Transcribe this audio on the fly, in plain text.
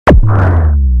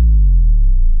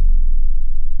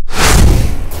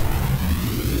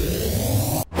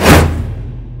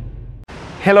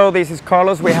Hello, this is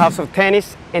Carlos with House of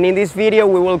Tennis, and in this video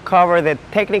we will cover the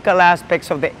technical aspects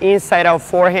of the inside-out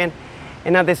forehand,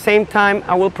 and at the same time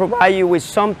I will provide you with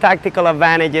some tactical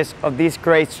advantages of this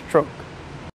great stroke.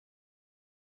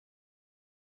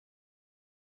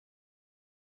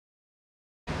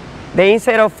 The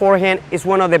inside-out forehand is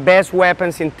one of the best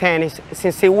weapons in tennis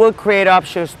since it will create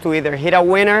options to either hit a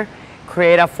winner,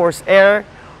 create a forced error,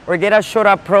 or get a short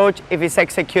approach if it's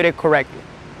executed correctly.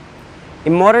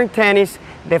 In modern tennis,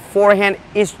 the forehand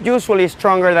is usually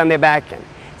stronger than the backhand,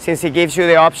 since it gives you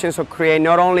the options to create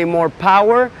not only more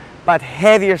power, but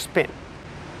heavier spin.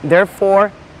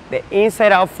 Therefore, the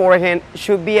inside-out forehand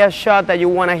should be a shot that you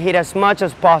want to hit as much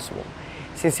as possible,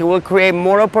 since it will create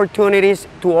more opportunities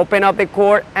to open up the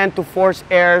court and to force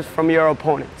errors from your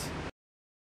opponents.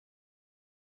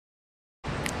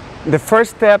 The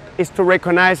first step is to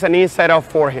recognize an inside-out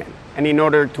forehand, and in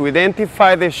order to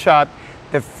identify the shot,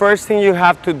 the first thing you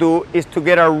have to do is to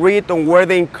get a read on where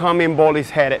the incoming ball is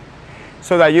headed,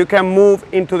 so that you can move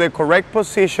into the correct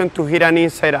position to hit an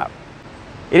inside out.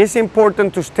 It is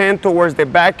important to stand towards the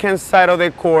backhand side of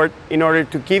the court in order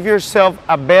to give yourself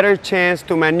a better chance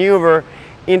to maneuver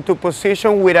into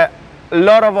position with a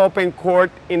lot of open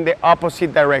court in the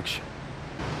opposite direction.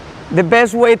 The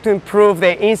best way to improve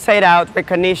the inside out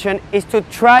recognition is to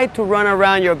try to run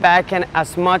around your backhand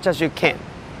as much as you can.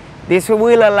 This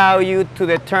will allow you to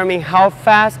determine how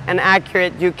fast and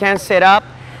accurate you can set up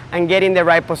and get in the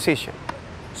right position.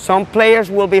 Some players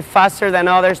will be faster than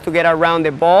others to get around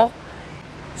the ball,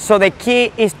 so the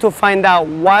key is to find out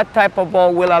what type of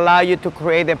ball will allow you to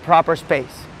create the proper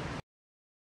space.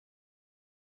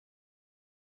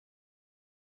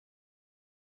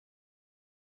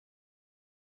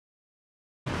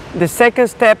 The second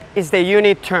step is the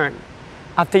unit turn.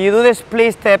 After you do the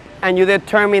split step and you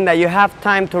determine that you have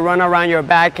time to run around your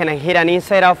backhand and hit an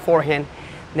inside-out forehand,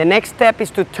 the next step is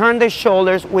to turn the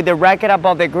shoulders with the racket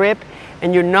above the grip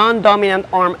and your non-dominant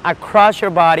arm across your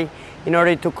body in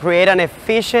order to create an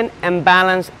efficient and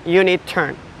balanced unit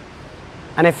turn.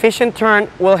 An efficient turn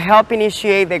will help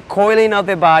initiate the coiling of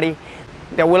the body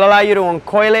that will allow you to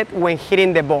uncoil it when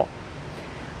hitting the ball.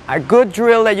 A good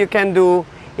drill that you can do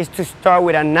is to start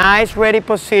with a nice ready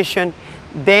position,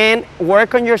 then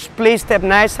work on your split step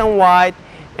nice and wide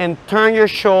and turn your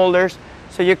shoulders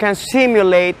so you can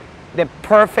simulate the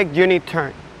perfect unit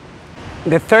turn.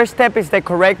 The third step is the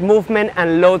correct movement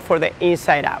and load for the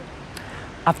inside out.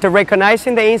 After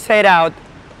recognizing the inside out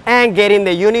and getting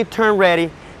the unit turn ready,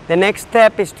 the next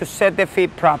step is to set the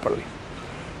feet properly.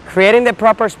 Creating the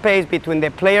proper space between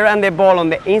the player and the ball on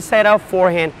the inside out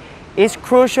forehand is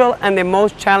crucial and the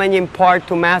most challenging part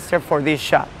to master for this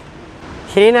shot.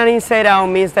 Hitting an inside out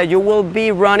means that you will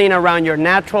be running around your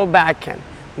natural backhand.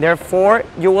 Therefore,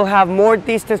 you will have more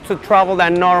distance to travel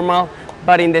than normal,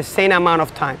 but in the same amount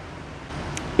of time.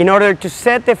 In order to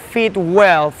set the feet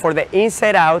well for the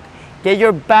inside out, get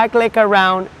your back leg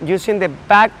around using the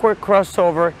backward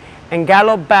crossover and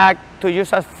gallop back to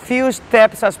use as few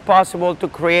steps as possible to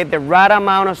create the right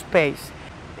amount of space,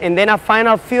 and then a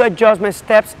final few adjustment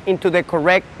steps into the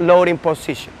correct loading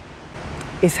position.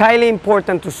 It's highly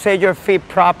important to set your feet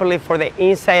properly for the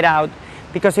inside out,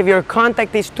 because if your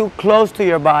contact is too close to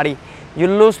your body, you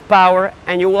lose power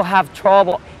and you will have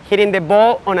trouble hitting the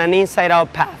ball on an inside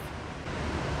out path.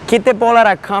 Keep the ball at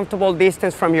a comfortable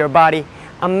distance from your body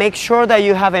and make sure that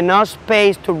you have enough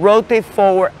space to rotate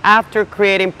forward after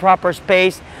creating proper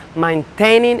space,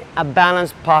 maintaining a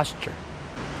balanced posture.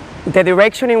 The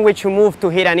direction in which you move to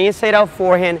hit an inside out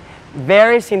forehand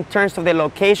varies in terms of the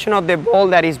location of the ball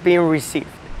that is being received.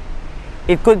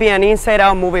 It could be an inside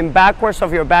out moving backwards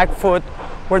of your back foot,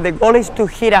 where the goal is to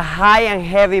hit a high and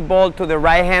heavy ball to the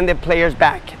right-handed player's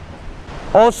back.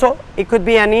 Also, it could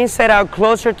be an inside out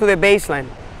closer to the baseline,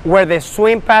 where the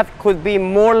swing path could be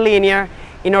more linear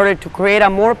in order to create a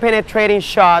more penetrating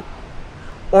shot,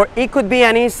 or it could be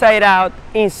an inside out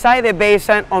inside the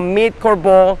baseline on mid-court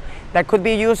ball that could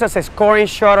be used as a scoring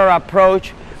shot or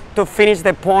approach to finish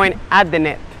the point at the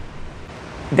net.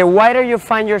 The wider you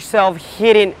find yourself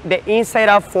hitting the inside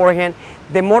out forehand,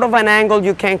 the more of an angle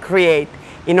you can create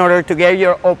in order to get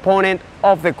your opponent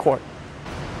off the court.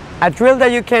 A drill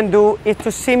that you can do is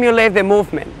to simulate the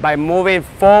movement by moving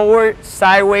forward,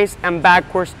 sideways, and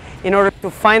backwards in order to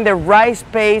find the right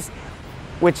space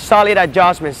with solid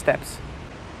adjustment steps.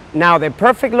 Now, the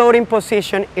perfect loading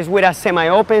position is with a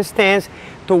semi-open stance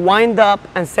to wind up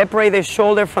and separate the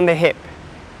shoulder from the hip.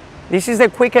 This is the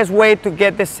quickest way to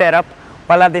get the setup,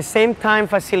 while at the same time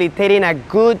facilitating a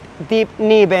good deep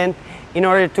knee bend in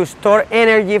order to store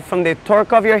energy from the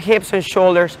torque of your hips and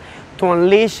shoulders to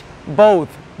unleash both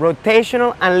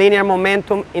rotational and linear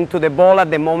momentum into the ball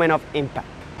at the moment of impact.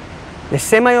 The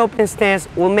semi-open stance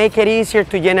will make it easier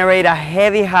to generate a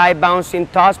heavy, high bouncing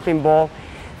topspin ball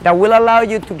that will allow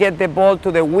you to get the ball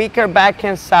to the weaker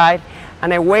backhand side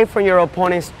and away from your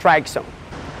opponent's strike zone.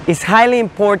 It's highly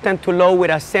important to load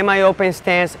with a semi-open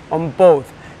stance on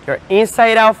both your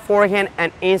inside-out forehand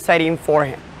and inside-in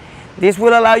forehand. This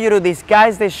will allow you to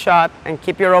disguise the shot and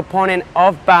keep your opponent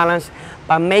off balance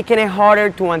by making it harder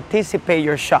to anticipate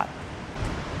your shot.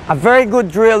 A very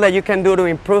good drill that you can do to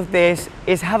improve this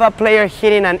is have a player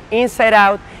hitting an inside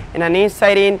out and an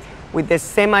inside in with the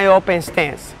semi-open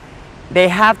stance. They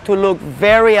have to look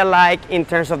very alike in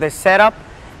terms of the setup.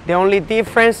 The only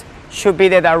difference should be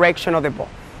the direction of the ball.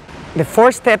 The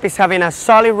fourth step is having a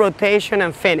solid rotation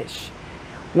and finish.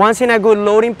 Once in a good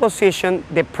loading position,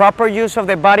 the proper use of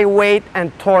the body weight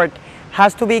and torque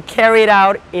has to be carried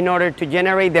out in order to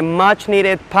generate the much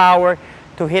needed power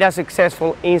to hit a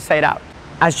successful inside out.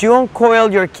 As you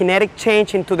uncoil your kinetic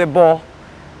change into the ball,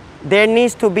 there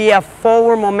needs to be a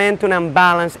forward momentum and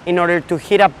balance in order to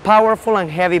hit a powerful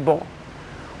and heavy ball.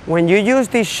 When you use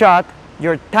this shot,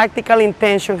 your tactical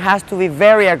intention has to be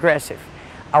very aggressive.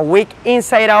 A weak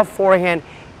inside-out forehand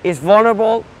is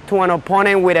vulnerable to an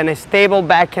opponent with an unstable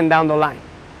backhand down the line.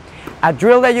 A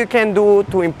drill that you can do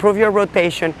to improve your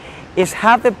rotation is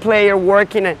have the player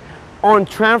working on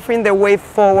transferring the weight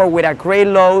forward with a great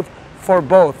load for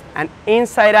both an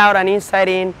inside out and inside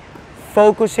in,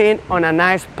 focusing on a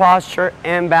nice posture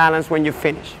and balance when you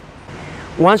finish.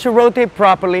 Once you rotate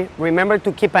properly, remember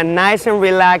to keep a nice and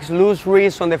relaxed loose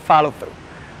wrist on the follow through.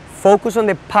 Focus on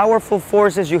the powerful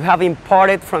forces you have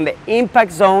imparted from the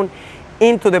impact zone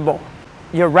into the ball.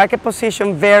 Your racket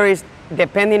position varies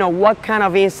depending on what kind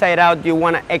of inside out you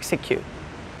want to execute.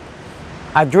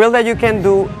 A drill that you can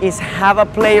do is have a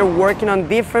player working on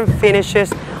different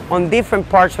finishes on different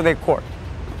parts of the court.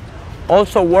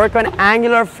 Also work on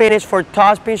angular finish for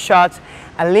topspin shots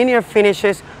and linear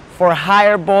finishes for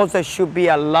higher balls that should be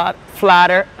a lot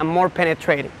flatter and more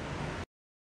penetrating.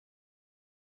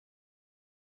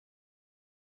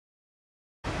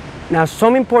 Now,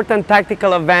 some important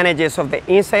tactical advantages of the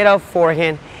inside-out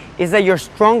forehand is that your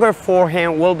stronger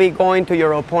forehand will be going to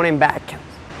your opponent's backhand.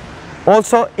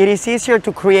 Also, it is easier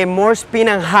to create more spin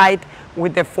and height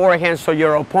with the forehand, so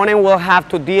your opponent will have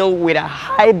to deal with a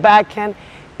high backhand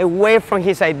away from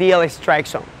his ideal strike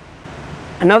zone.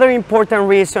 Another important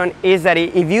reason is that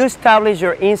if you establish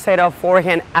your inside-out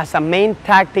forehand as a main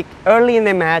tactic early in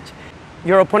the match,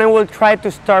 your opponent will try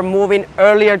to start moving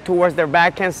earlier towards their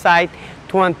backhand side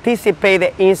to anticipate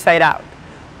the inside out.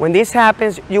 When this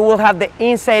happens, you will have the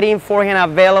inside in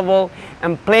forehand available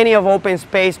and plenty of open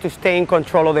space to stay in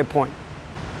control of the point.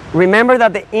 Remember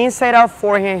that the inside out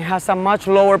forehand has a much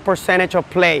lower percentage of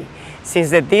play, since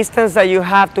the distance that you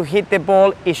have to hit the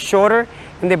ball is shorter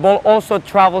and the ball also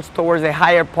travels towards the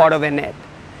higher part of the net.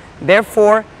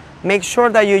 Therefore, make sure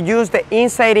that you use the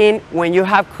inside in when you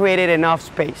have created enough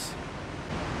space.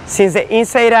 Since the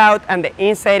inside out and the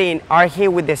inside in are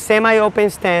hit with the semi-open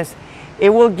stance, it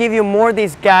will give you more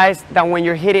disguise than when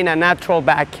you're hitting a natural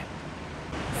backhand.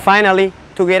 Finally,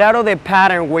 to get out of the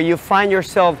pattern where you find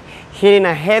yourself hitting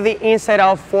a heavy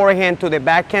inside-out forehand to the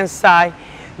backhand side,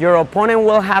 your opponent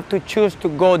will have to choose to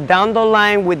go down the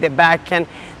line with the backhand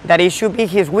that it should be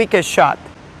his weakest shot.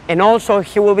 And also,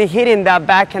 he will be hitting that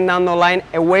backhand down the line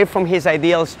away from his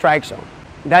ideal strike zone.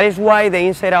 That is why the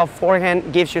inside-out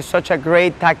forehand gives you such a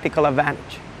great tactical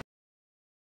advantage.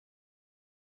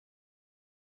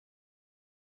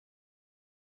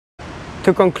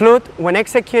 To conclude, when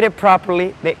executed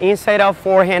properly, the inside-out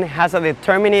forehand has a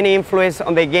determining influence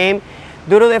on the game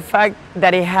due to the fact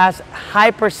that it has high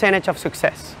percentage of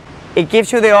success. It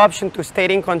gives you the option to stay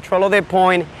in control of the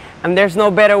point, and there's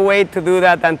no better way to do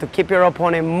that than to keep your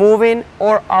opponent moving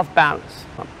or off balance.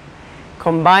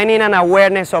 Combining an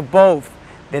awareness of both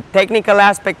the technical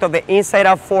aspect of the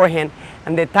inside-out forehand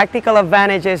and the tactical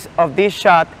advantages of this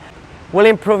shot will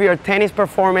improve your tennis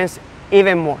performance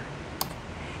even more.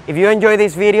 If you enjoyed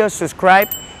this video, subscribe,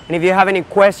 and if you have any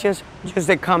questions, use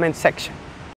the comment section.